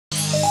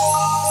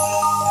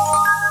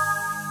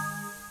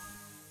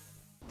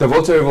The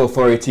Volta River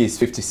Authority is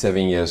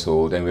 57 years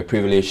old, and we're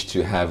privileged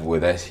to have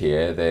with us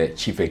here the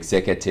Chief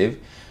Executive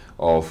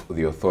of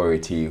the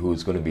authority,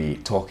 who's going to be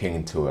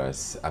talking to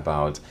us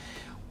about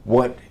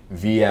what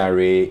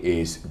VRA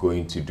is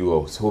going to do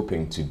or is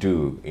hoping to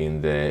do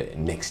in the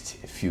next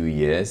few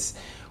years,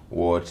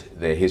 what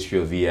the history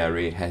of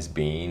VRA has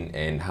been,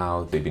 and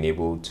how they've been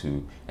able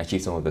to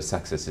achieve some of the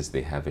successes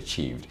they have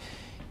achieved,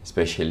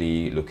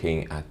 especially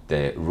looking at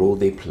the role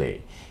they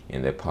play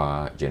in the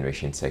power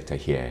generation sector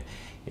here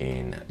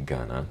in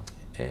Ghana.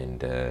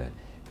 And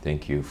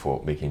thank you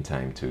for making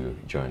time to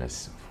join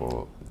us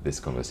for this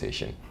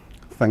conversation.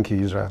 Thank you,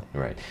 Israel.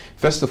 Right.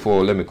 First of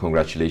all, let me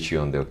congratulate you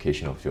on the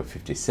occasion of your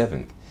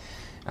 57th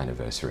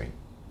anniversary.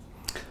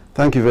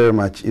 Thank you very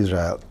much,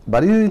 Israel.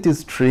 But isn't it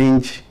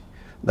strange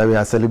that we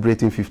are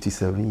celebrating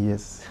 57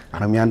 years?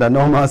 I mean, under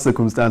normal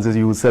circumstances,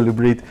 you will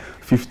celebrate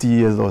 50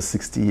 years or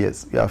 60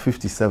 years. We are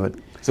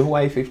 57. So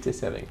why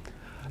 57?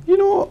 You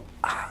know,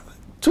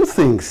 two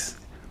things.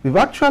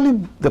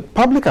 The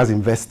public has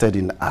invested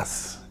in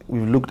us.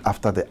 We've looked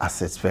after the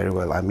assets very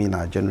well. I mean,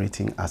 our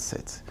generating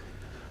assets.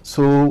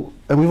 So,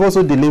 and we've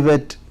also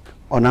delivered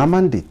on our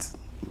mandate.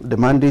 The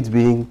mandate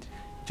being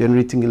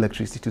generating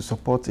electricity to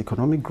support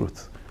economic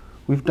growth.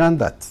 We've done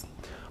that.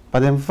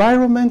 But the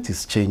environment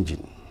is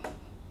changing.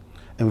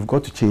 And we've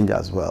got to change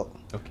as well.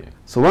 Okay.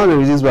 So one of the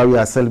reasons why we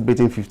are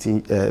celebrating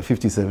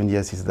 57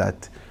 years is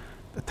that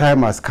the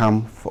time has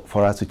come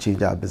for us to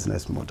change our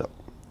business model.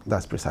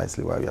 That's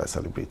precisely why we are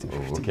celebrating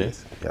 50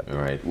 years. Yep. All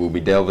right. We'll be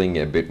delving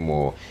a bit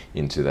more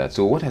into that.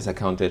 So what has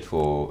accounted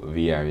for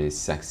VRA's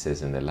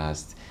success in the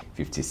last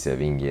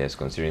 57 years,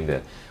 considering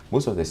that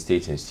most of the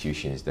state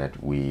institutions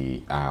that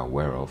we are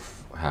aware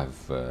of have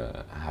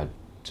had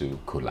to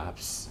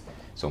collapse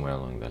somewhere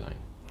along the line?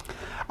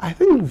 I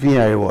think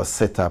VRA was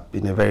set up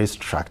in a very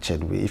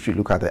structured way. If you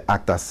look at the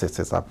act that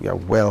sets us up, we are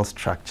well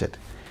structured.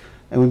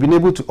 And we've been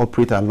able to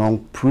operate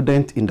along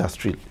prudent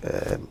industry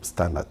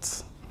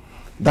standards.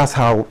 That's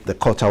how the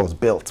culture was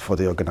built for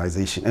the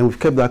organization. And we've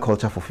kept that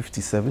culture for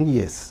 57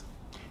 years.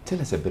 Tell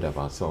us a bit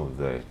about some of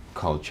the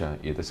culture,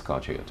 this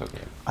culture you're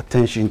talking about.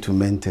 Attention to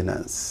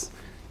maintenance,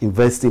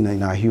 investing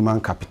in our human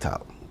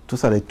capital.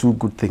 Those are the two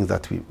good things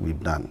that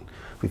we've done.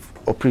 We've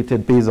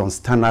operated based on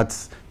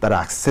standards that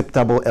are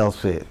acceptable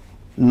elsewhere,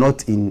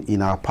 not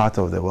in our part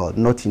of the world,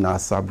 not in our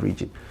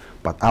sub-region,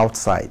 but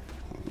outside,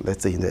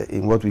 let's say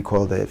in what we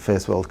call the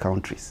first world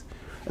countries.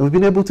 And we've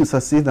been able to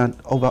succeed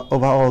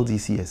over all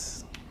these years.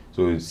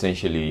 So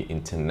essentially,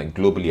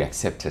 globally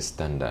accepted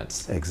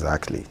standards.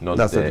 Exactly.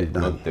 That's what we've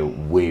done. Not the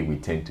way we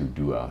tend to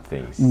do our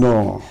things.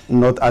 No,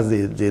 not as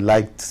they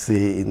like to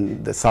say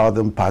in the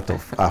southern part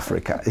of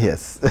Africa.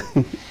 Yes.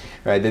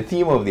 Right. The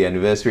theme of the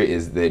anniversary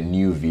is the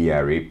new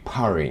VRA,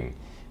 powering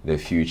the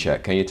future.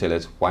 Can you tell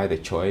us why the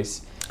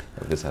choice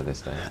of this at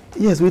this time?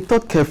 Yes, we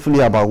thought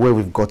carefully about where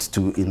we've got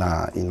to in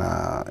our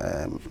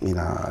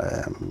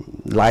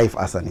life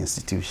as an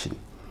institution.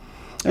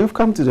 And we've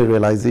come to the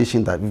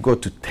realization that we've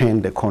got to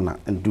turn the corner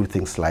and do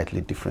things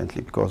slightly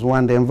differently, because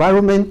one, the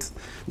environment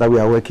that we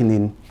are working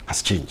in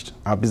has changed.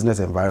 Our business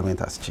environment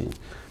has changed.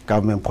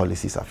 Government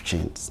policies have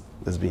changed.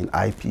 There's been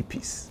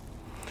IPPs.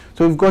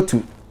 So we've got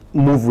to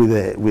move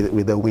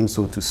with the wind,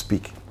 so to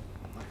speak.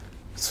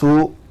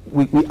 So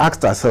we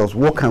asked ourselves,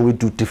 what can we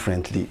do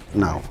differently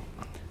now?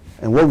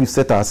 And what we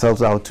set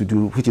ourselves out to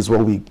do, which is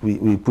what we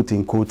put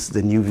in quotes,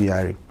 the new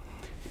VRA,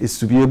 is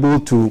to be able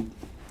to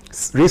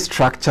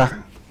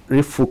restructure,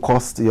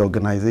 refocus the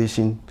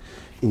organization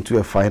into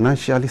a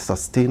financially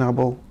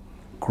sustainable,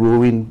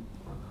 growing,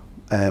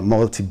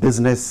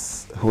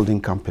 multi-business holding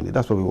company.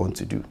 That's what we want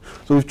to do.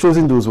 So we've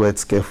chosen those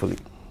words carefully.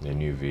 The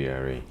new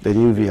VRA. The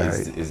new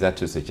VRA. Is that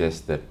to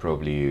suggest that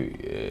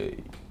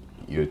probably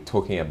you're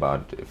talking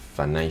about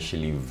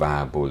financially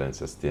viable and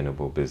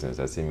sustainable business?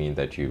 Does it mean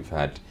that you've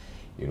had,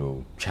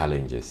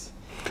 challenges?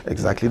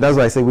 Exactly. That's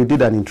why I say we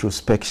did an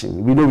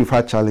introspection. We know we've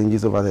had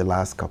challenges over the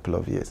last couple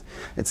of years.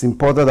 It's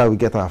important that we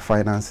get our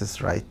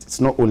finances right. It's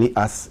not only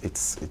us,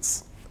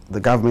 it's the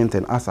government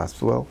and us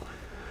as well.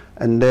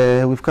 And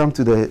we've come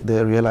to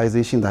the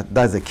realization that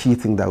that's the key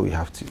thing that we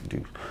have to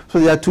do. So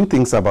there are two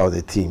things about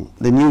the team.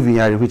 The new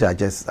VRA, which I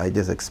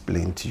just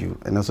explained to you,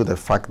 and also the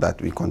fact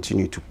that we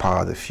continue to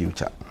power the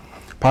future.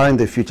 Powering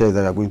the future is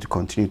that we are going to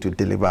continue to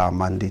deliver our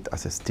mandate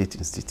as a state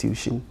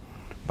institution,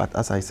 but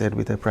as I said,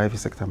 with a private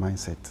sector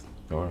mindset.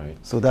 All right.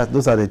 So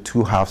those are the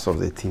two halves of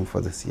the team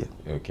for this year.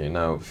 Okay,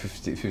 now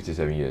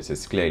 57 years,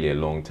 it's clearly a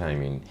long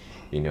time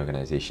in the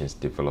organization's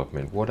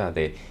development. What are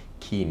the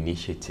key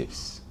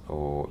initiatives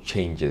or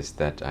changes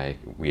that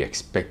we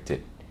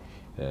expected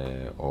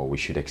or we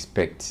should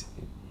expect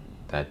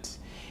that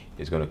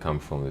is going to come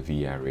from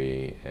the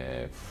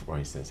VRA, for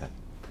instance,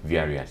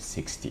 VRA at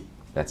 60?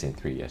 That's in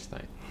 3 years'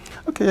 time.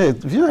 Okay,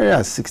 VRA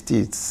at 60,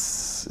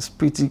 it's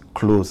pretty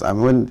close. I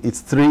mean, when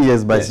it's 3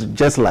 years, but it's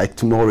just like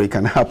tomorrow, it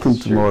can happen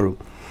tomorrow.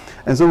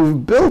 And so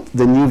we've built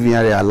the new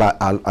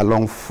VRA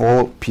along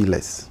 4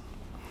 pillars.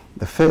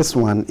 The first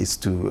one is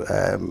to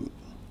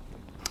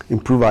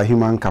improve our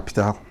human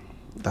capital.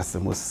 That's the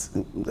most,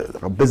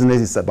 our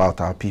business is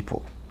about our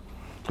people.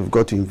 We've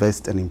got to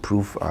invest and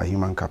improve our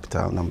human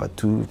capital. Number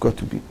 2, we've got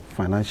to be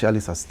financially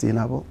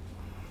sustainable,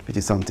 which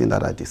is something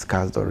that I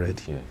discussed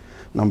already. Yeah.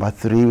 Number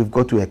 3, we've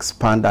got to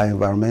expand our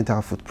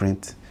environmental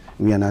footprint.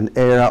 We're in an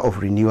era of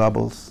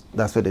renewables.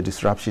 That's where the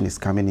disruption is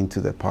coming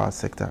into the power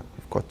sector.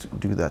 We've got to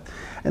do that.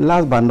 And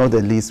last but not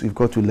the least, we've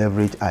got to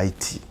leverage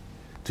IT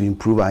to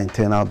improve our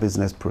internal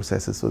business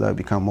processes so that we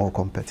become more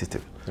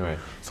competitive. Right.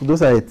 So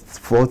those are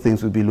 4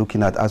 things we'll be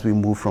looking at as we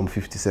move from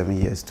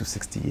 57 years to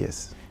 60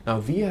 years. Now,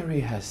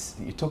 VRA has,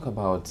 you talk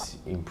about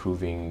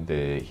improving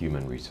the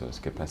human resource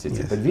capacity,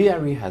 yes. but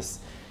VRA has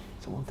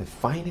some of the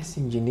finest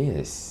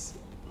engineers.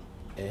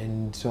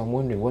 And so I'm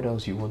wondering what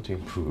else you want to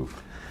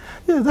improve.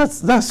 Yeah,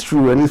 that's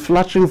true, and it's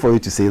flattering for you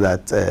to say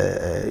that,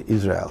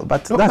 Israel.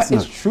 But no, that's but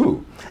not. It's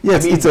true.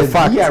 Yes, I mean, it's a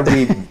fact.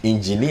 VRA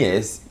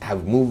engineers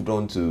have moved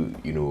on to,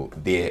 you know,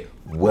 their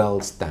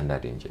world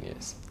standard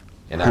engineers,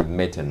 and I've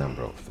met a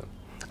number of them.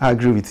 I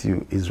agree with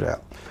you,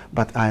 Israel.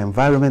 But our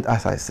environment,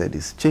 as I said,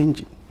 is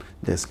changing.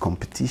 There's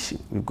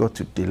competition. We've got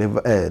to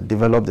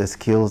develop the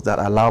skills that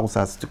allows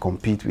us to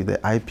compete with the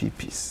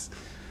IPPs.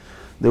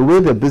 The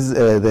way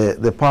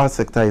the power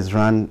sector is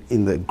run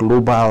in the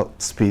global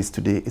space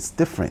today is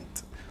different.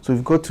 So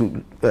we've got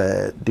to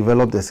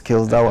develop the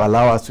skills that will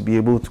allow us to be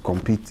able to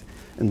compete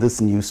in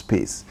this new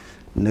space.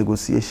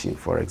 Negotiation,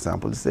 for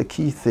example, is a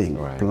key thing.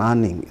 Right.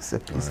 Planning is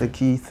a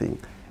key thing,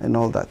 and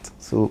all that.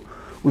 So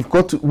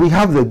we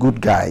have the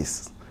good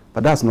guys,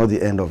 but that's not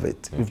the end of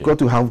it. Okay. We've got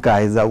to have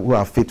guys who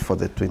are fit for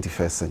the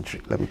 21st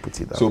century. Let me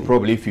put it that way. So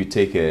probably if you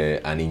take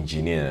an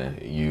engineer,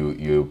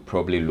 you're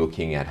probably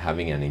looking at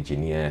having an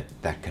engineer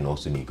that can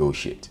also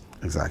negotiate.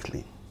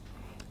 Exactly.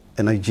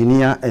 An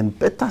engineer, and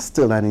better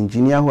still, an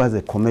engineer who has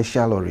a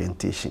commercial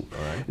orientation.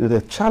 Right. You know,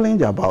 the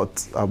challenge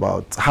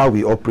about how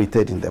we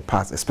operated in the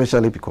past,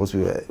 especially because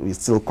we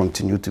still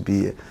continue to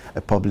be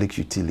a public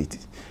utility,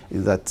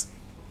 is that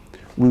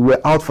we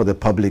were out for the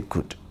public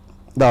good.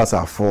 That was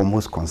our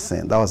foremost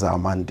concern. That was our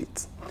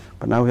mandate.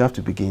 But now we have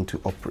to begin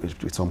to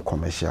operate with some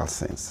commercial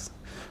sense.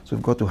 So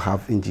we've got to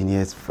have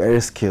engineers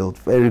very skilled,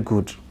 very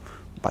good,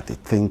 but they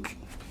think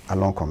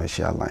along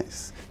commercial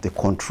lines. They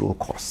control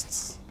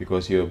costs.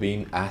 Because you're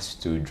being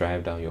asked to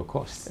drive down your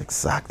costs.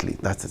 Exactly.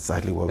 That's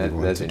exactly what we want to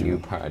do. That's a new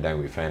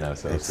paradigm we find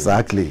ourselves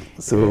exactly.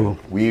 in. So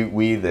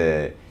we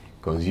the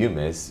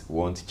consumers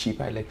want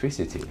cheaper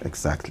electricity.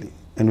 Exactly.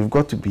 And we've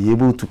got to be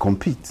able to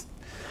compete.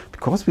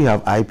 Because we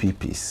have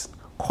IPPs,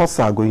 costs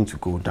are going to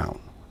go down.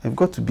 We've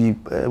got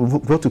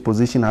to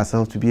position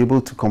ourselves to be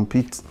able to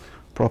compete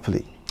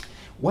properly.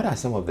 What are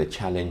some of the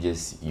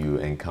challenges you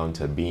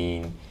encounter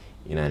being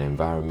in an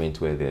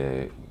environment where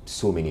there are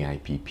so many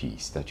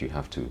IPPs that you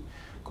have to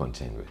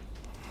contend with?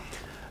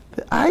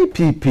 The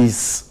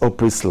IPPs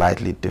operate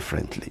slightly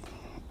differently,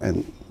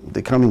 and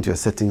they come into a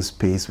certain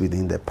space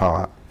within the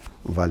power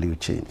value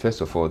chain.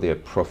 First of all, they are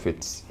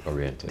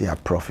profit-oriented. They are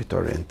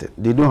profit-oriented.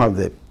 They don't have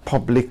the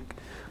public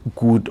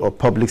good or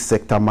public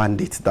sector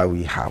mandate that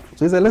we have.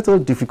 So it's a little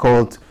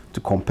difficult to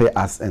compare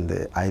us and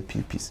the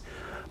IPPs.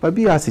 But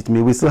be as it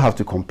may, we still have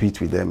to compete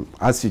with them.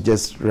 As you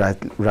just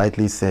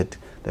rightly said,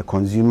 the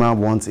consumer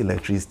wants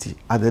electricity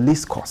at the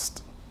least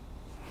cost.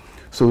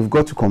 So we've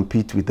got to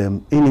compete with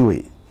them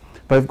anyway.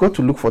 But we've got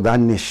to look for that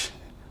niche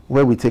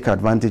where we take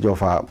advantage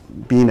of our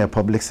being a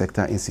public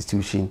sector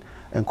institution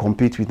and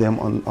compete with them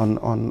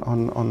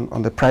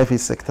on the private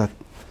sector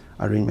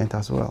arrangement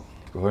as well.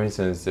 For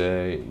instance,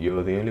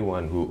 you're the only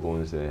one who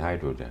owns a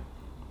hydro dam.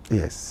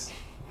 Yes,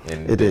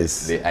 and it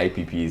is. The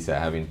IPPs are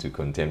having to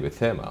contend with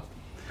thermal.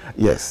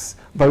 Yes,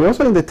 but we're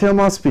also in the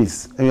thermal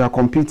space, and we are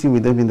competing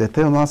with them in the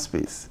thermal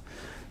space.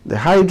 The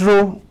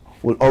hydro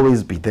will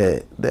always be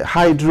there. The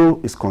hydro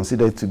is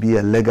considered to be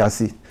a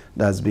legacy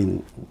that's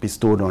been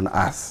bestowed on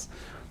us.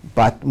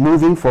 But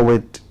moving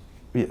forward,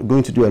 we're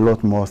going to do a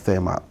lot more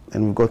thermal,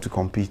 and we've got to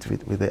compete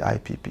with the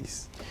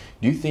IPPs.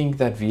 Do you think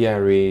that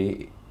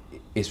VRA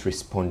is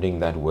responding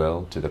that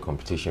well to the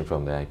competition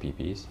from the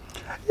IPPs?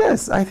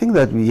 Yes, I think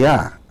that we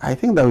are. I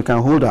think that we can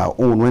hold our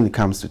own when it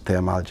comes to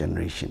thermal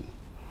generation.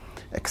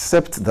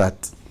 Except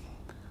that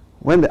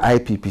when the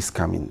IPPs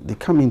come in, they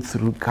come in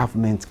through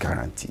government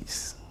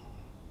guarantees.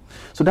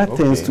 So that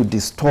tends to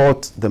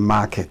distort the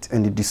market,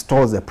 and it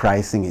distorts the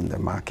pricing in the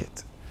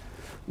market.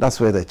 That's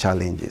where the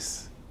challenge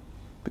is.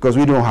 Because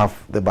we don't have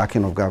the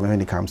backing of government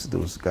when it comes to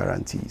those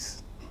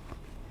guarantees.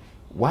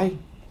 Why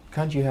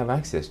can't you have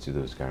access to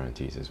those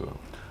guarantees as well?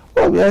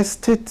 Well, we are a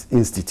state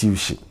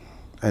institution.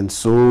 And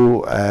so,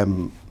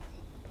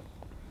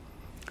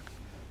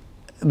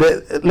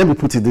 let me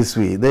put it this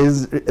way. There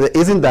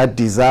isn't that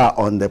desire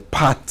on the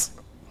part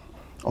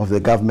of the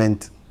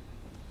government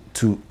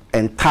to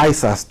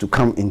entice us to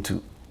come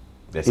into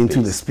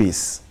the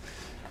space.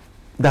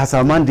 That's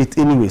our mandate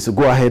anyway, so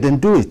go ahead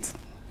and do it.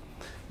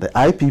 The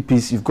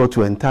IPPs, you've got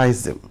to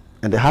entice them.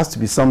 And there has to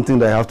be something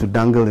that you have to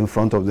dangle in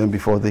front of them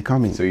before they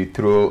come in. So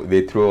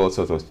they throw all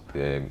sorts of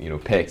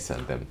pegs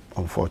at them.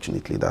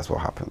 Unfortunately, that's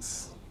what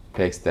happens.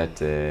 Pegs that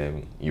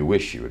you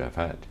wish you would have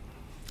had.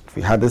 If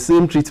we had the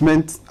same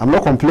treatment, I'm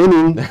not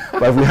complaining,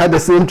 but if we had the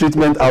same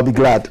treatment, I'll be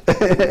glad.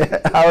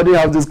 I already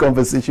have this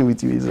conversation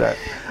with you, Israel.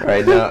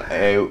 Right now,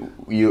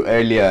 you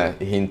earlier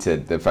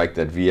hinted the fact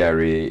that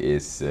VRA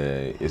is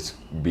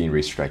being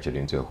restructured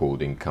into a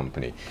holding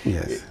company.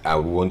 Yes. I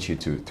want you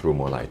to throw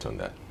more light on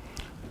that.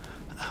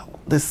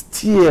 The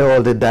steer or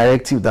the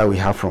directive that we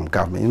have from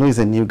government, it's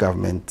a new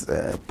government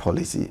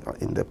policy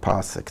in the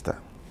power sector,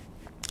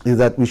 is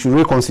that we should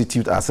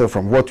reconstitute ourselves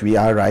from what we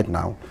are right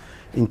now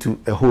into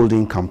a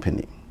holding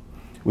company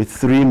with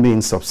 3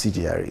 main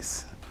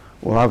subsidiaries.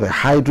 We'll have a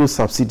hydro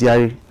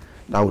subsidiary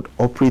that would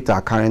operate our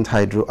current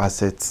hydro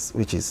assets,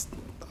 which is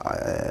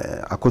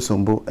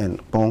Akosombo and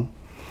Pong,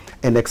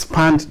 and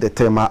expand the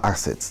thermal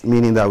assets,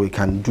 meaning that we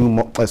can do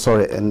more,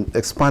 and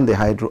expand the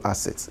hydro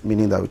assets,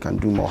 meaning that we can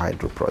do more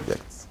hydro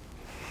projects.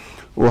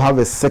 We'll have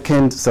a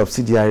second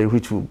subsidiary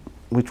which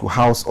will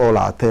house all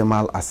our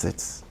thermal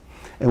assets,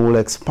 and we'll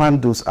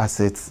expand those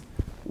assets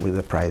with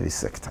the private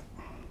sector.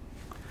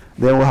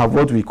 Then we'll have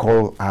what we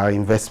call our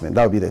investment.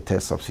 That will be the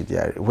third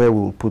subsidiary, where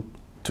we'll put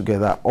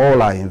together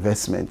all our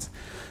investments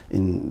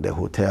in the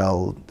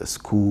hotel, the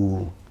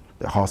school,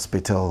 the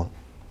hospital,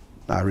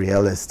 our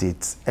real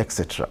estate,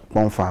 etc.,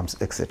 bomb farms,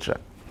 etc.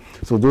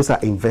 So those are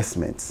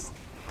investments.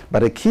 But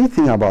the key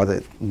thing about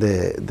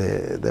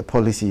the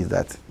policy is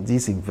that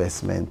these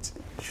investments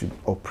should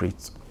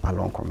operate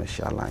along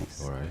commercial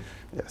lines. All right.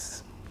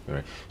 Yes. All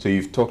right. So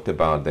you've talked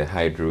about the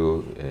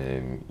hydro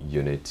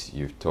unit,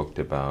 you've talked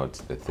about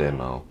the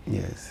thermal,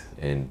 yes,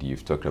 and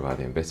you've talked about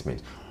the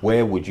investment.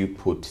 Where would you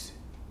put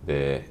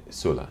the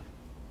solar?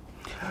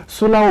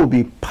 Solar will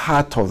be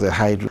part of the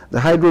hydro. The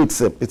hydro,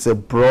 it's a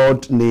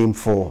broad name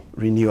for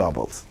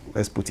renewables.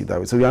 Let's put it that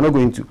way. So we are not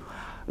going to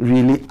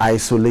really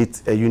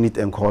isolate a unit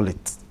and call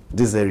it,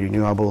 this is a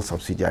renewable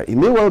subsidiary. It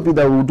may well be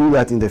that we'll do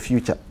that in the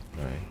future.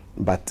 Right.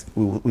 But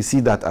we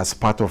see that as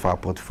part of our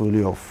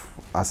portfolio of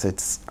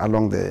assets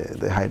along in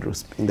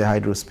the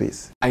hydro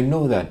space. I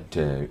know that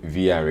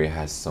VRA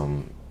has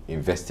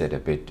invested a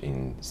bit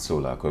in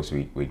solar because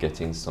we're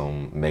getting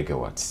some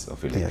megawatts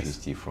of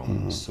electricity, yes,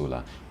 from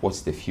solar.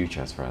 What's the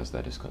future as far as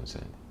that is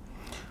concerned?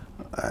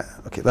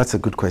 Okay, that's a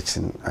good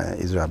question,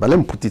 Israel, but let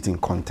me put it in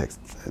context.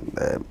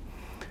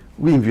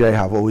 We in VRA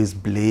have always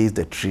blazed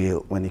the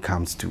trail when it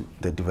comes to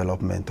the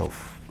development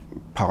of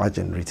power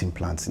generating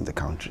plants in the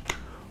country.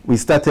 We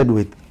started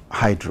with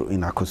hydro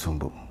in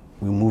Akosombo.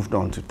 We moved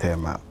on to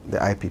thermal. The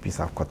IPPs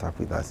have caught up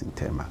with us in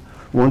thermal.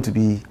 We want to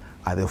be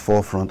at the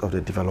forefront of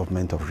the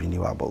development of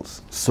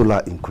renewables,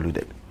 solar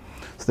included.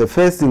 So the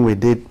first thing we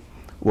did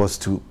was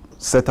to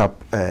set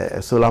up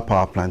a solar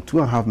power plant,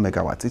 2.5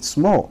 megawatts. It's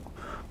small,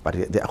 but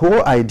the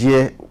whole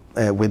idea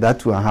with that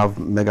 2.5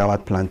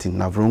 megawatt plant in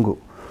Navrongo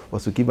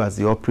was to give us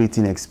the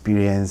operating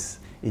experience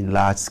in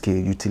large scale,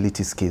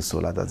 utility scale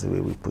solar. That's the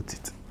way we put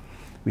it.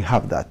 We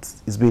have that.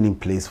 It's been in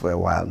place for a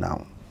while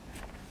now.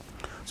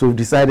 So we've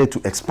decided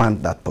to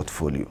expand that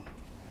portfolio.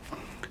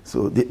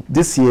 So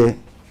this year,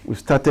 we've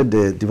started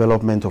the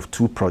development of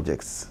 2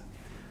 projects.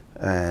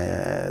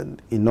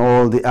 In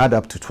all, they add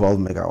up to 12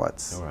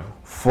 megawatts. All right.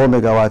 4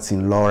 megawatts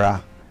in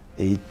Laura,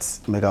 8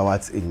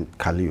 megawatts in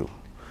Kalio.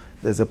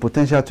 There's a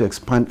potential to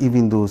expand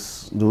even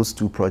those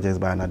 2 projects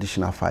by an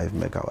additional 5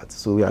 megawatts.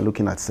 So we are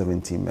looking at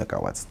 17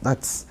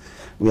 megawatts.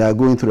 We are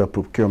going through a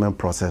procurement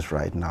process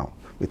right now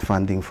with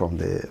funding from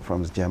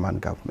the German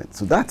government.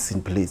 So that's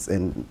in place,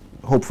 and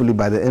hopefully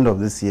by the end of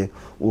this year,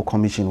 we'll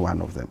commission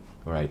 1 of them.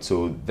 All right,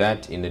 so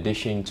that, in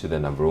addition to the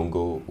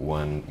Navrongo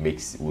one,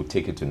 will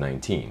take it to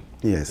 19.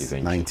 Yes,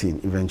 eventually.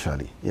 19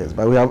 eventually. Yes,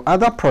 but we have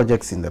other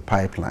projects in the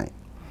pipeline.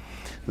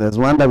 There's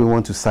one that we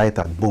want to site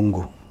at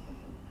Bongo.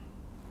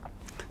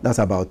 That's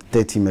about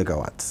 30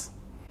 megawatts.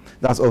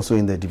 That's also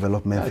in the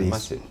development phase.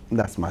 Massive.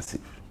 That's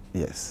massive,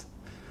 yes.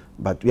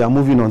 But we are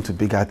moving on to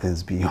bigger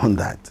things beyond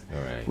that.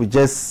 All right. We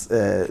just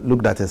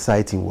looked at a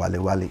site in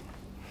Wale Wale.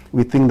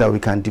 We think that we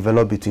can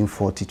develop between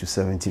 40 to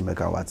 70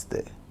 megawatts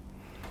there.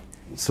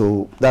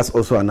 So that's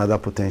also another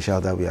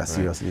potential that we are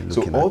seriously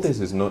looking at. So all this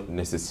is not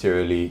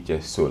necessarily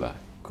just solar,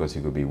 because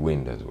it could be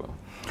wind as well.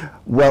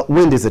 Well,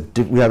 wind is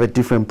we have a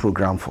different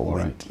program for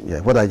wind. Right. Yeah,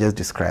 what I just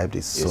described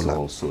is solar. It's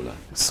all solar.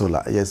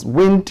 Solar, yes.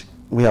 Wind,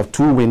 we have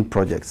 2 wind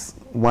projects,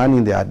 one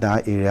in the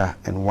Adan area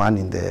and one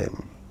in the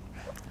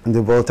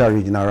Volta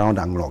region around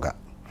Angloga.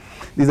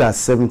 These are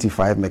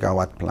 75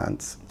 megawatt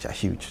plants, which are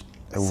huge.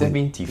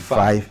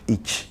 75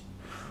 each.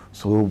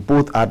 So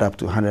both add up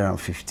to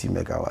 150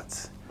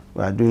 megawatts.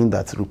 We are doing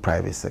that through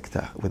private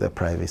sector, with the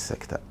private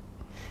sector.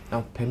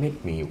 Now,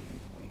 permit me,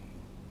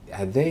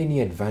 are there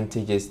any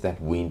advantages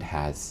that wind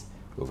has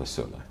over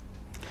solar?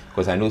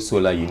 Because I know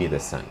solar, you need the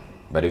sun.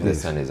 But if the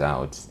sun is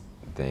out,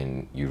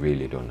 then you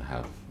really don't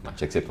have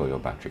much, except for your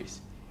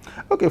batteries.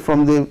 Okay,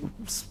 from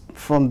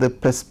the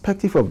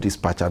perspective of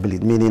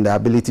dispatchability, meaning the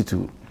ability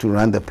to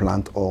run the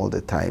plant all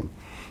the time,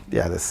 they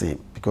are the same.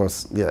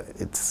 Because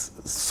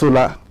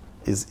solar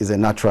is a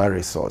natural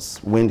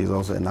resource. Wind is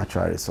also a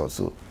natural resource.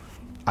 So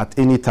at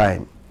any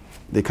time,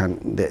 they can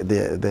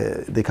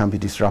be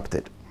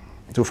disrupted.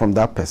 So from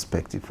that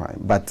perspective, fine.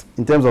 But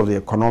in terms of the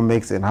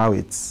economics and how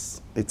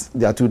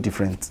they are two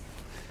different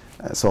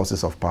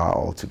sources of power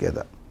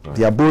altogether. Right.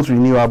 They are both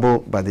renewable,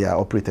 but they are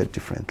operated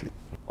differently.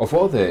 Of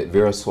all the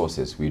various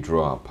sources we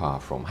draw our power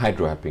from,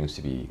 hydro happens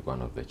to be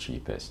one of the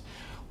cheapest.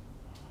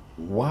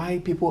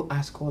 Why, people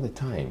ask all the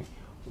time,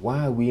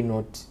 why are we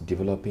not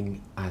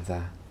developing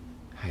other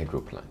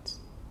hydro plants?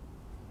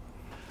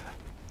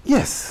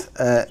 Yes,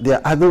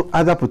 there are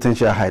other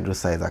potential hydro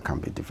sites that can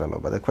be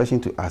developed, but the question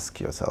to ask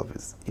yourself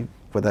is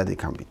whether they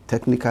can be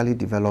technically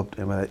developed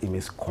and whether it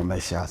makes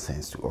commercial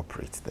sense to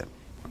operate them.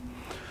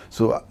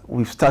 So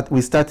we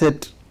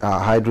started our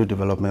hydro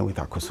development with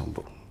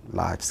Akosombo,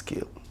 large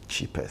scale,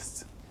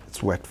 cheapest.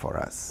 It's worked for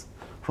us.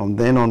 From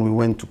then on, we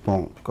went to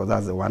Pong because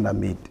that's the one that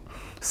made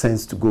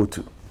sense to go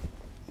to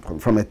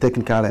from a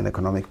technical and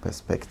economic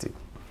perspective.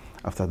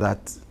 After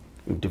that,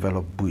 we've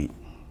developed Bui.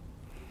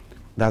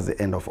 That's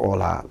the end of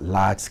all our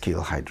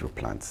large-scale hydro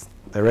plants.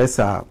 The rest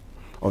are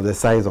of the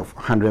size of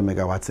 100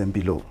 megawatts and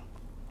below.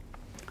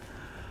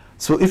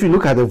 So if you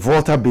look at the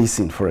Volta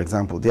Basin, for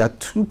example, there are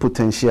two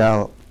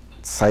potential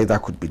sites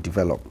that could be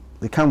developed.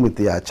 They come with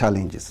their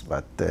challenges,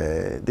 but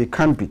they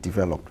can be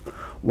developed.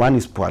 One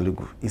is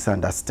Pualugu. It's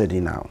under study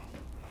now.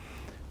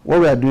 What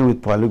we are doing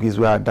with Pualugu is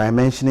we are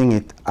dimensioning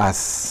it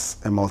as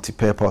a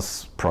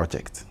multi-purpose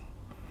project.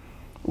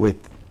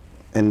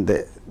 And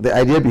the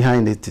idea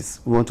behind it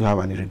is we want to have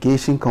an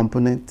irrigation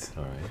component,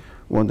 all right.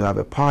 We want to have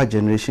a power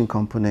generation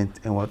component,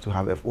 and we want to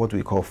have what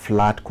we call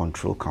flood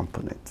control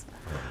component.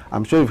 Right.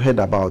 I'm sure you've heard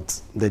about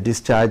the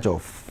discharge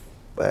of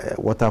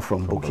water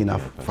from Burkina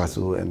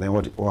Faso, and then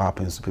what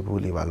happens to people who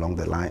live along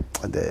the line,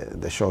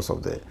 the shores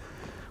of the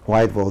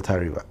White Volta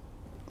River.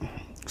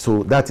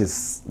 So that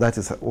is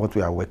what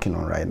we are working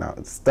on right now.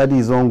 The study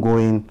is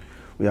ongoing.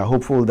 We are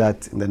hopeful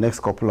that in the next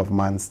couple of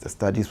months, the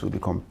studies will be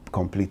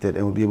completed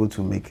and we'll be able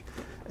to make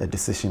a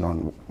decision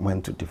on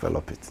when to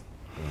develop it.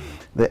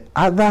 The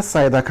other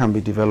side that can be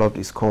developed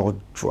is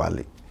called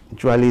Juale.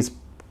 Juale is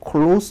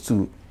close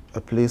to a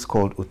place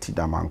called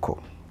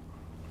Otidamanko,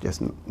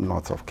 just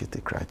north of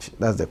Kitikrachi.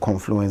 That's the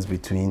confluence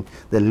between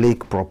the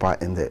lake proper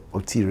and the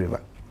Oti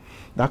River.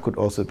 That could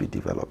also be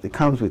developed. It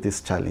comes with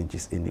its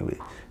challenges anyway.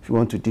 If you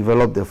want to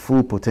develop the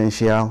full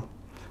potential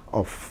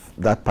of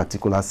that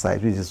particular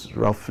site, which is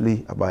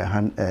roughly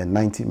about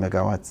 90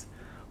 megawatts,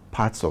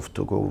 parts of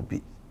Togo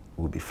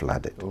will be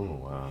flooded. Oh,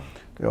 wow.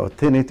 The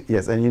alternate,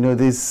 yes, and you know,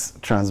 these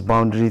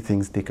transboundary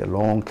things take a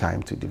long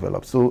time to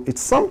develop. So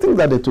it's something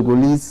that the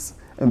Togolese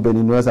and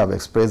Beninois have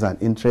expressed an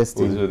interest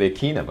in. So they're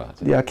keen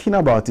about it? They are keen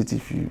about it.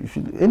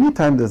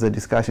 Anytime there's a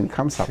discussion, it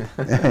comes up.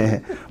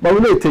 But we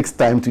know it takes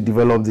time to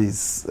develop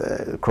these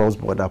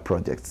cross-border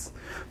projects.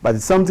 But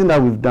it's something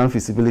that we've done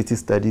feasibility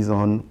studies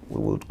on.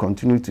 We will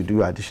continue to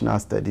do additional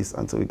studies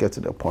until we get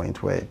to the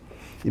point where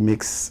it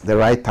makes the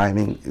right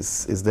timing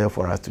is there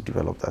for us to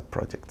develop that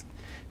project.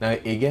 Now,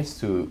 it gets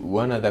to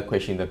one other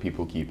question that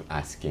people keep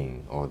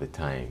asking all the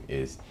time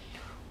is,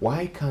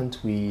 why can't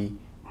we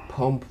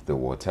pump the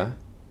water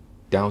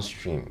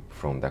downstream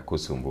from the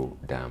Akosombo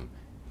Dam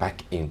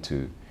back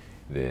into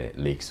the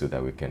lake so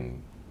that we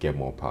can get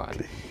more power?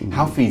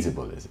 How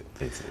feasible is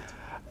it?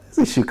 This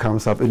issue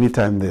comes up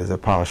anytime there's a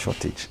power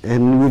shortage,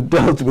 and we've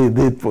dealt with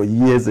it for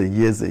years and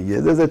years and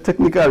years. There's a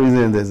technical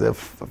reason and there's a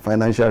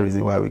financial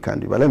reason why we can't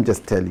do it. But let me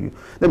just tell you,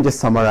 let me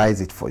just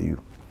summarize it for you.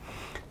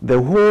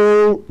 The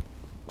whole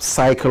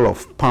cycle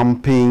of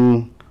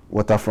pumping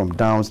water from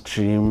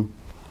downstream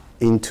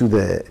into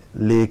the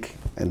lake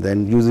and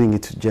then using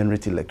it to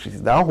generate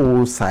electricity, that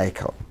whole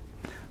cycle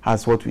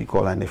has what we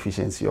call an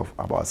efficiency of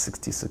about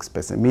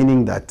 66%,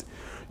 meaning that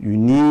you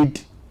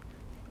need,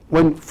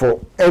 for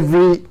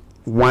every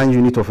 1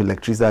 unit of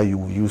electricity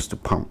you use to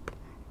pump,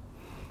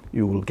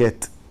 you will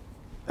get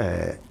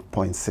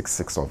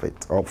 0.66 of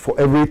it. Or for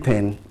every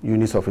 10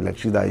 units of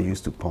electricity you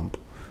use to pump,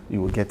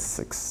 you will get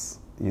 6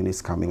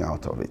 units coming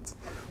out of it.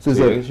 So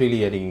you're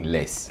actually earning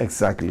less.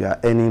 Exactly, you are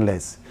earning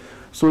less.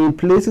 So in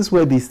places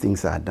where these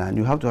things are done,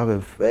 you have to have a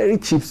very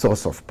cheap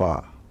source of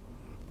power.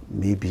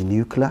 Maybe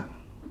nuclear,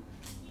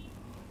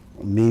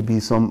 maybe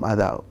some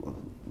other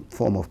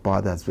form of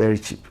power that's very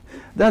cheap.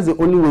 That's the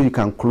only way you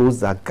can close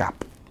that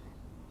gap.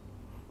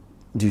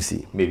 Do you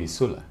see? Maybe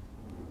solar.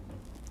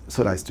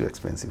 Solar is too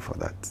expensive for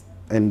that.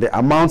 And the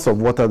amounts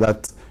of water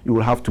that you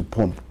will have to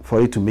pump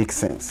for it to make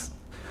sense.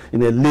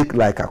 In a lake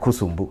like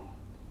Akosombo,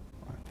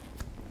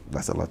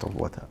 that's a lot of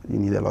water. You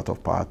need a lot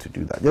of power to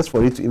do that. Just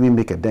for it to even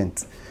make a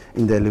dent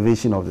in the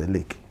elevation of the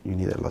lake, you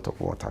need a lot of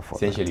water for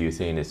Essentially, that. You're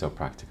saying it's not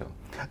practical.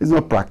 It's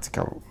not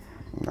practical.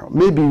 No.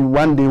 Maybe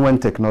one day when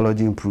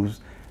technology improves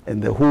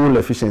and the whole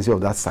efficiency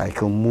of that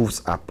cycle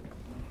moves up,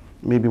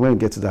 maybe when we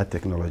get to that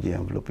technology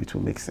envelope, it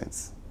will make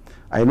sense.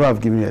 I know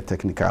I've given you a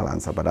technical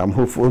answer, but I'm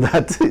hopeful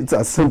that it's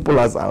as simple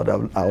as I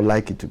would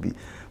like it to be.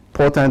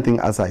 Important thing,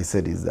 as I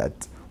said, is that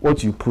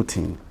what you put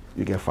in,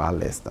 you get far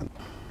less than.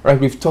 Right,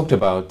 we've talked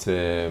about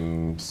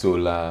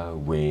solar,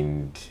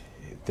 wind,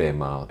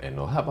 thermal, and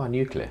all. How about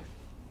nuclear?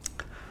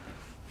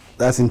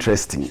 That's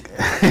interesting.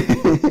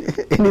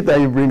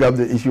 Anytime you bring up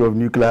the issue of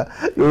nuclear,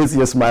 you always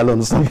see a smile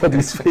on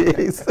somebody's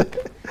face.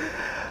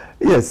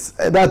 Yes,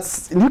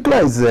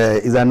 nuclear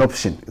is an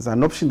option. It's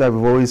an option that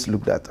we've always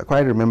looked at. I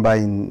quite remember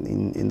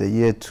in the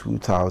year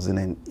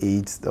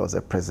 2008, there was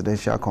a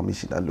presidential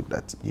commission that looked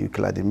at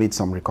nuclear. They made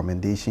some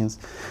recommendations.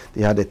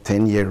 They had a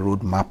 10-year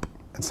roadmap,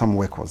 and some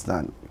work was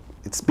done.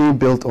 It's being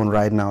built on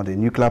right now. The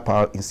Nuclear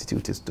Power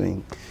Institute is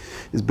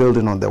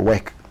building on the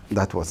work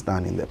that was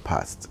done in the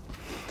past.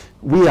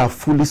 We are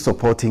fully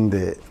supporting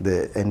the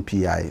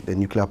NPI, the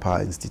Nuclear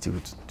Power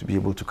Institute, to be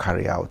able to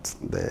carry out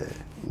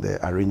the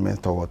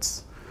arrangement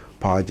towards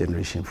power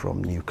generation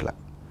from nuclear.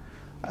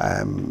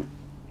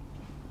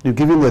 We're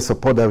giving the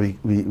support that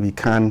we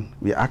can.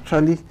 We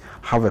actually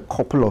have a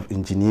couple of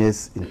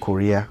engineers in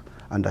Korea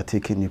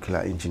undertaking nuclear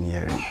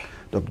engineering.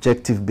 The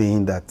objective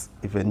being that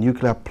if a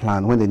nuclear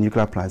plant, when the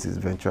nuclear plant is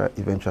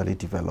eventually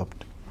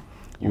developed,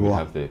 you will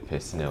have the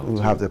personnel. We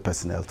will have the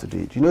personnel to do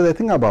it. You know, the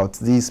thing about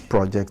these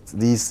projects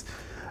is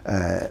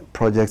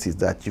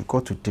that you've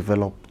got to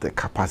develop the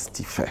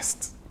capacity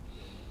first.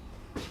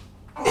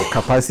 The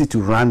capacity to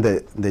run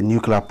the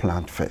nuclear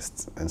plant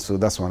first. And so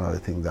that's one of the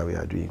things that we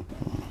are doing.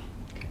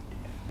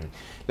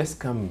 Let's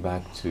come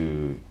back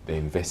to the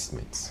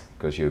investments,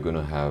 because you're going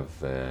to have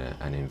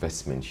an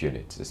investment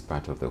unit as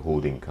part of the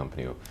holding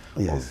company of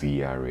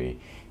VRA.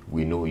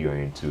 We know you're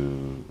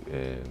into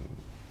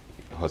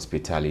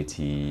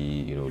hospitality,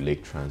 you know,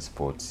 lake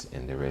transports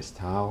and the rest.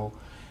 How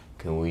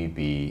can we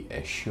be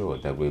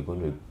assured that we're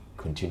going to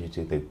continue to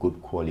take the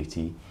good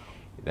quality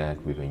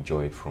that we've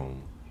enjoyed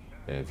from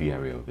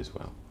VRA as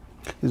well?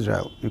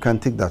 Israel, you can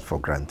take that for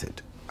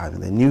granted.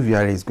 And the new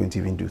VRA is going to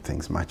even do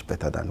things much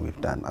better than we've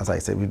done. As I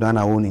said, we've done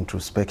our own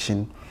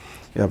introspection.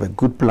 We have a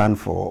good plan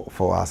for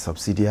our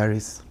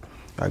subsidiaries.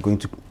 We are going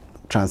to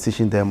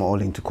transition them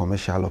all into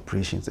commercial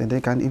operations, and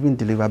they can even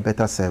deliver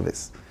better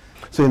service.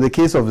 So in the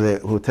case of the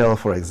hotel,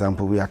 for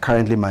example, we are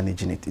currently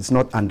managing it. It's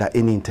not under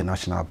any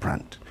international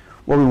brand.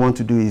 What we want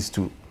to do is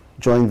to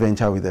joint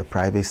venture with the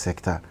private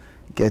sector,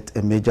 get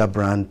a major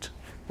brand,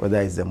 whether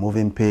it's the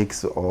Moving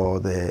Pigs or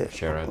the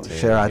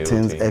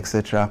Sheratons,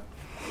 etc.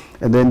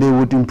 And then they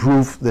would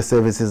improve the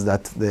services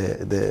that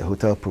the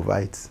hotel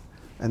provides.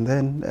 And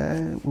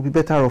then we'll be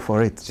better off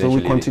for it. So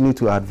we continue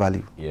to add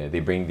value. Yeah,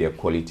 they bring their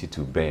quality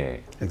to bear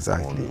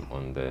exactly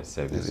on the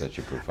service that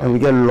you provide. And we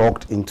get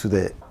logged into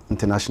the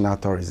international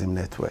tourism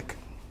network.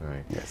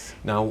 Right. Yes.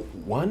 Now,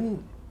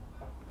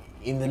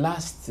 in the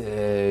last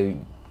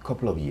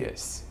couple of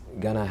years,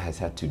 Ghana has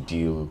had to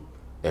deal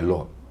a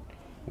lot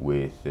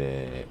with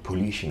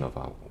pollution of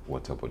our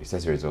water bodies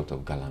as a result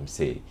of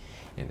Galamsey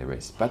and the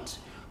rest. But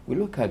we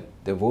look at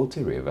the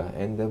Volta River,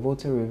 and the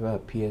Volta River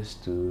appears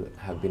to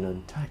have been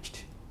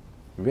untouched,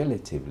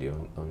 relatively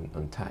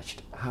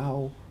untouched.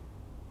 How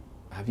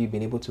have you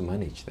been able to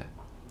manage that?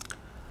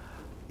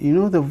 You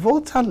know, the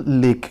Volta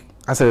Lake,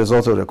 as a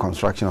result of the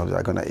construction of the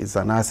Agona, is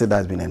an asset that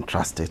has been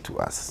entrusted to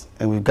us,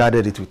 and we've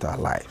guarded it with our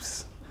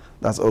lives.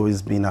 That's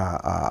always been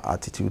our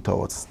attitude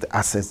towards the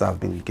assets that have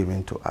been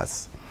given to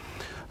us.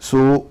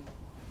 So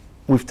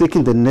we've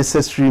taken the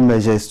necessary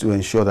measures to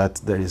ensure that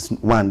there is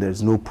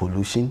no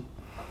pollution,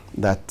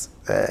 that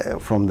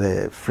from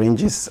the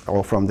fringes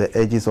or from the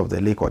edges of the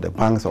lake or the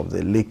banks of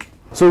the lake.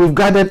 So we've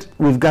guarded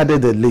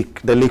the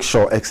lake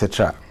shore,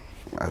 etc.,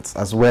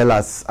 as well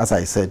as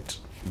I said,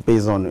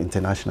 based on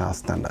international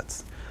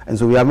standards. And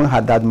so we haven't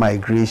had that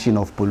migration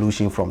of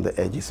pollution from the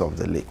edges of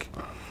the lake.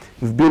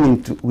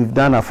 We've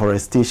done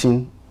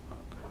afforestation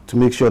to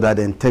make sure that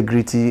the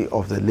integrity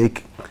of the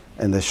lake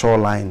and the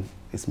shoreline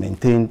is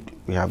maintained.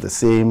 We have the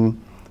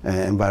same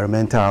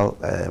environmental,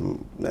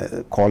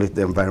 call it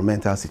the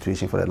environmental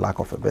situation, for the lack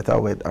of a better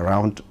word,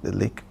 around the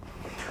lake.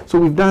 So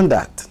we've done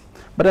that,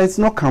 but it's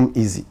not come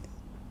easy.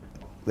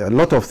 There are a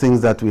lot of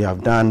things that we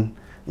have done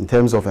in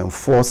terms of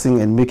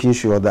enforcing and making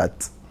sure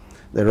that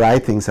the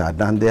right things are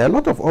done. There are a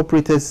lot of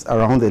operators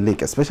around the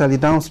lake, especially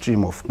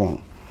downstream of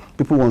Pong.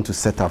 People want to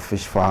set up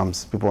fish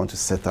farms, people want to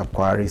set up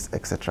quarries,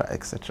 etc.,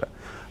 etc.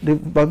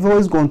 They've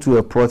always gone through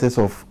a process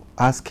of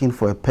asking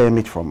for a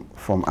permit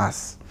from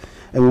us.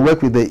 And we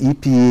work with the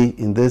EPA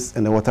in this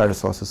and the Water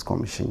Resources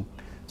Commission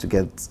to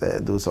get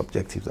those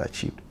objectives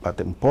achieved. But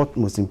the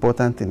most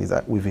important thing is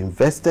that we've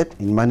invested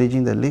in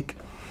managing the lake,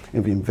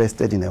 and we've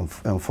invested in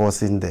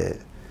enforcing the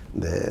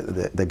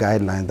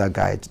guidelines that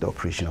guide the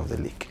operation of the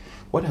lake.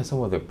 What are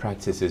some of the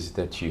practices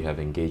that you have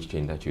engaged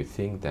in that you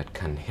think that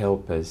can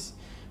help us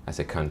as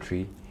a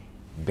country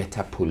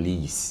better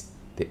police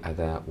the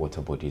other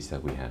water bodies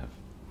that we have?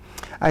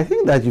 I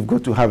think that you've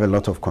got to have a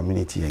lot of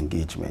community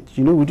engagement.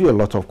 You know, we do a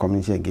lot of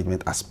community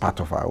engagement as part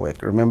of our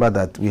work. Remember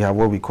that we have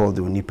what we call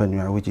the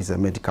Onipanua, which is a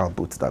medical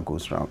boat that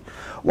goes around.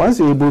 Once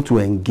you're able to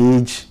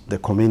engage the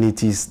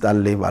communities that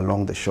live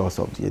along the shores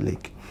of the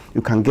lake,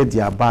 you can get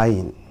their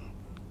buy-in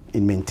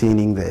in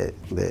maintaining the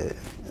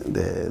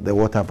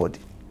water body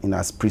in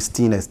as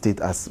pristine a state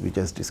as we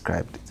just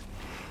described it.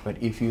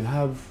 But if you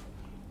have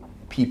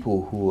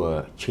people who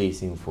are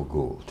chasing for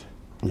gold,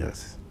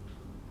 yes,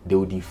 they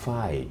will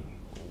defy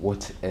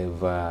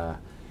whatever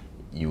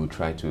you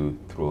try to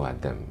throw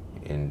at them,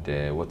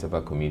 and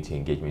whatever community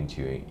engagement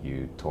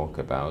you talk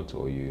about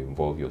or you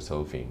involve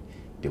yourself in,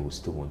 they will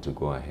still want to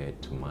go ahead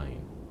to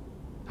mine.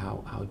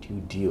 How do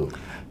you deal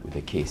with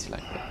a case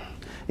like that?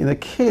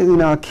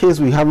 In our case,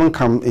 we haven't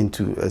come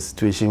into a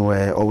situation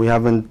where, or we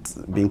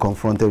haven't been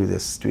confronted with a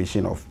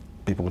situation of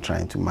people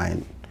trying to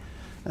mine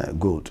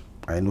gold.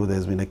 I know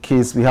there's been a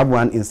case, we have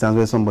one instance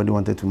where somebody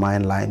wanted to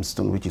mine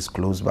limestone, which is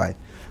close by.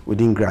 We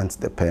didn't grant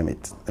the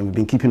permit, and we've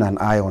been keeping an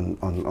eye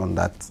on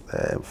that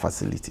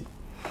facility.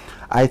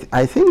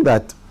 I think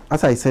that,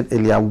 as I said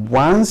earlier,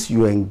 once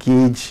you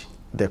engage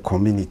the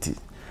community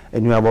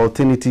and you have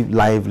alternative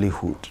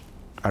livelihood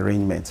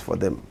arrangements for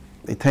them,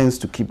 it tends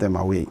to keep them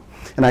away.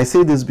 And I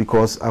say this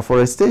because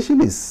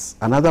afforestation is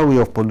another way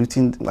of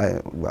polluting,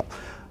 well,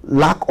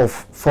 lack of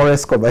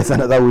forest cover is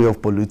another way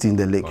of polluting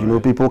the lake. You know,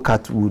 people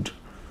cut wood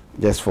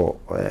just for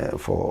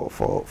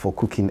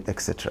cooking,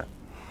 etc.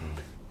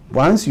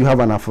 Once you have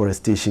an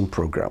afforestation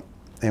program,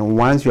 and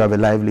once you have a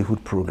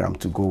livelihood program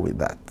to go with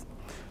that,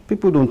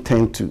 people don't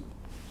tend to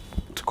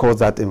cause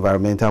that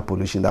environmental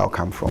pollution that will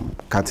come from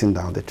cutting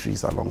down the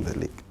trees along the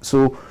lake.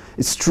 So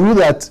it's true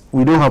that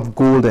we don't have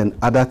gold and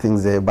other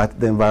things there, but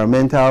the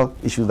environmental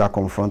issues that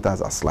confront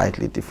us are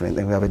slightly different,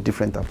 and we have a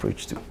different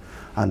approach to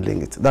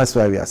handling it. That's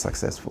why we are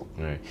successful.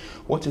 Right.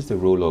 What is the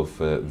role of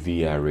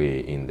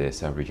VRA in the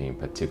sub-region, in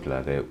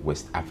particular the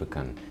West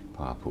African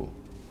Power Pool?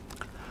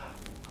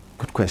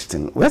 Good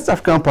question. West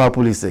African Power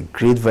Pool is a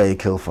great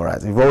vehicle for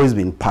us. We've always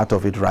been part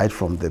of it right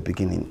from the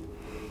beginning.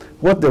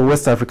 What the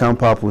West African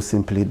Power Pool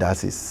simply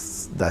does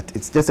is that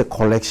it's just a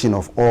collection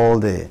of all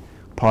the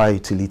power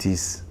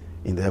utilities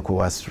in the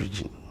ECOWAS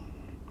region.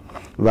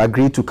 We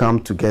agreed to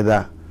come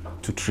together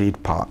to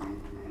trade power.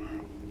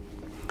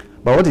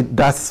 But what it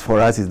does for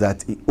us is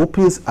that it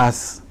opens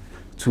us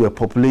to a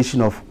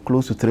population of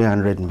close to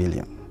 300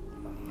 million.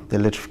 The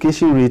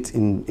electrification rate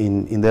in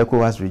the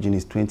ECOWAS region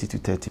is 20 to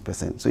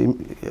 30%. So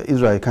in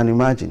Israel, you can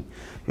imagine,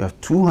 you have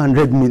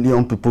 200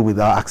 million people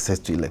without access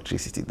to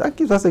electricity. That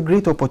gives us a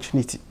great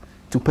opportunity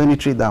to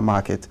penetrate that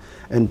market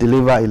and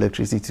deliver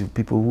electricity to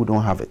people who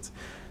don't have it.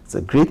 It's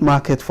a great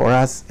market for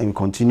us, and we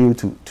continue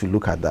to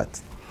look at that.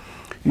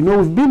 You know,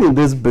 we've been in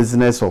this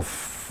business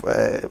of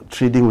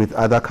trading with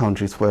other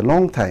countries for a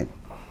long time.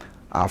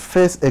 Our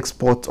first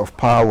export of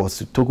power was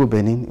to Togo,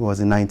 Benin. It was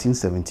in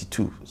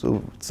 1972,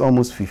 so it's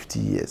almost 50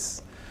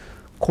 years.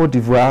 Côte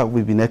d'Ivoire,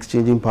 we've been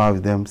exchanging power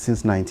with them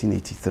since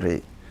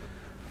 1983.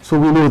 So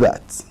we know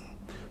that.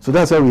 So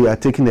that's why we are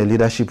taking a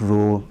leadership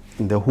role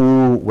in the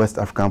whole West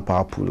African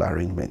Power Pool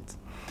arrangement.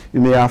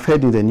 You may have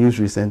heard in the news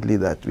recently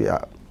that we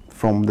are,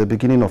 from the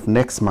beginning of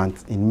next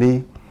month, in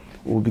May,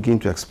 we'll begin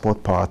to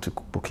export power to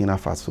Burkina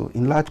Faso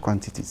in large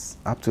quantities,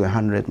 up to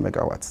 100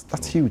 megawatts.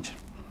 That's huge.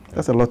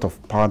 That's a lot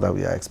of power that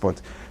we are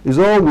exporting. It's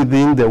all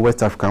within the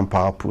West African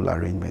Power Pool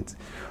arrangement.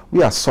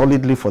 We are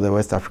solidly for the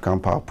West African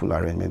Power Pool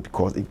arrangement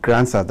because it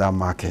grants us that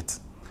market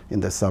in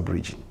the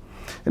sub-region.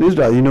 In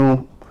Israel, you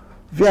know,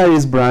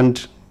 VRA's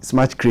brand is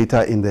much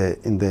greater in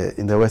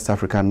the West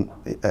African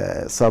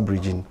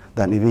sub-region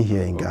than even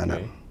here in Ghana.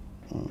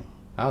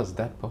 How is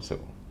that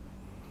possible?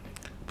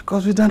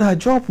 Because we've done our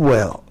job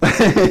well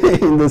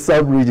in the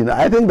sub-region.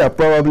 I think that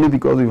probably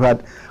because we've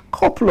had a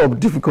couple of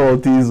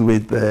difficulties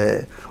with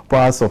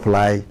power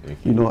supply.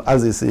 You know,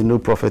 as they say, no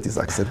prophet is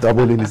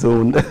acceptable in his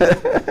own.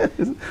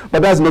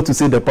 But that's not to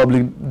say the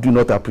public do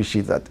not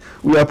appreciate that.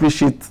 We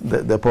appreciate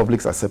the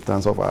public's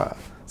acceptance of our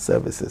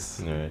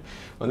services. Right.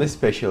 On this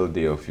special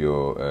day of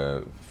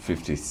your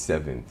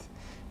 57th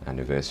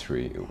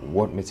anniversary,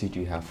 what message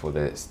do you have for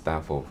the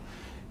staff of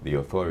the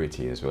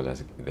authority as well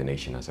as the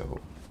nation as a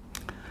whole?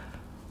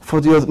 For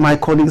my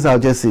colleagues, I'll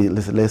just say,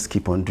 let's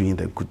keep on doing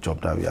the good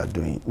job that we are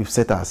doing. We've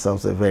set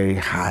ourselves a very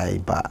high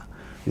bar.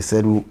 We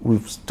said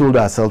we've told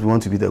ourselves we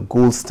want to be the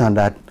gold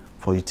standard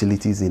for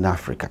utilities in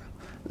Africa.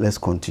 Let's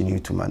continue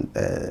to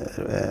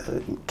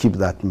keep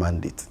that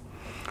mandate.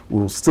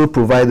 We'll still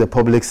provide the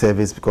public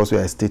service because we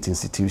are a state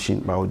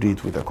institution, but we'll do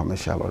it with a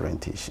commercial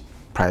orientation.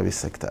 Private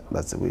sector,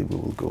 that's the way we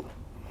will go.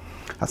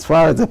 As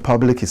far as the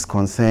public is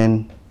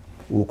concerned,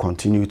 we'll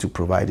continue to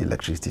provide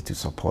electricity to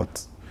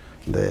support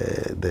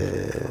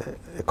the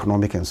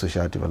economic and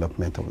social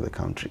development of the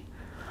country.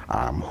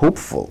 I'm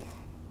hopeful,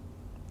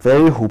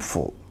 very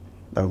hopeful,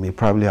 that we may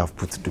probably have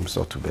put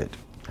Doomsor to bed.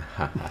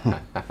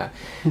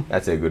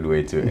 That's a good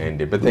way to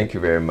end it. But thank you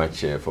very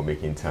much for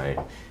making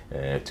time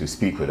to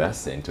speak with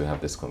us and to have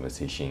this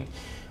conversation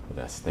with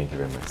us. Thank you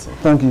very much, sir.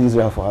 Thank you,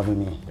 Israel, for having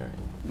me. All right.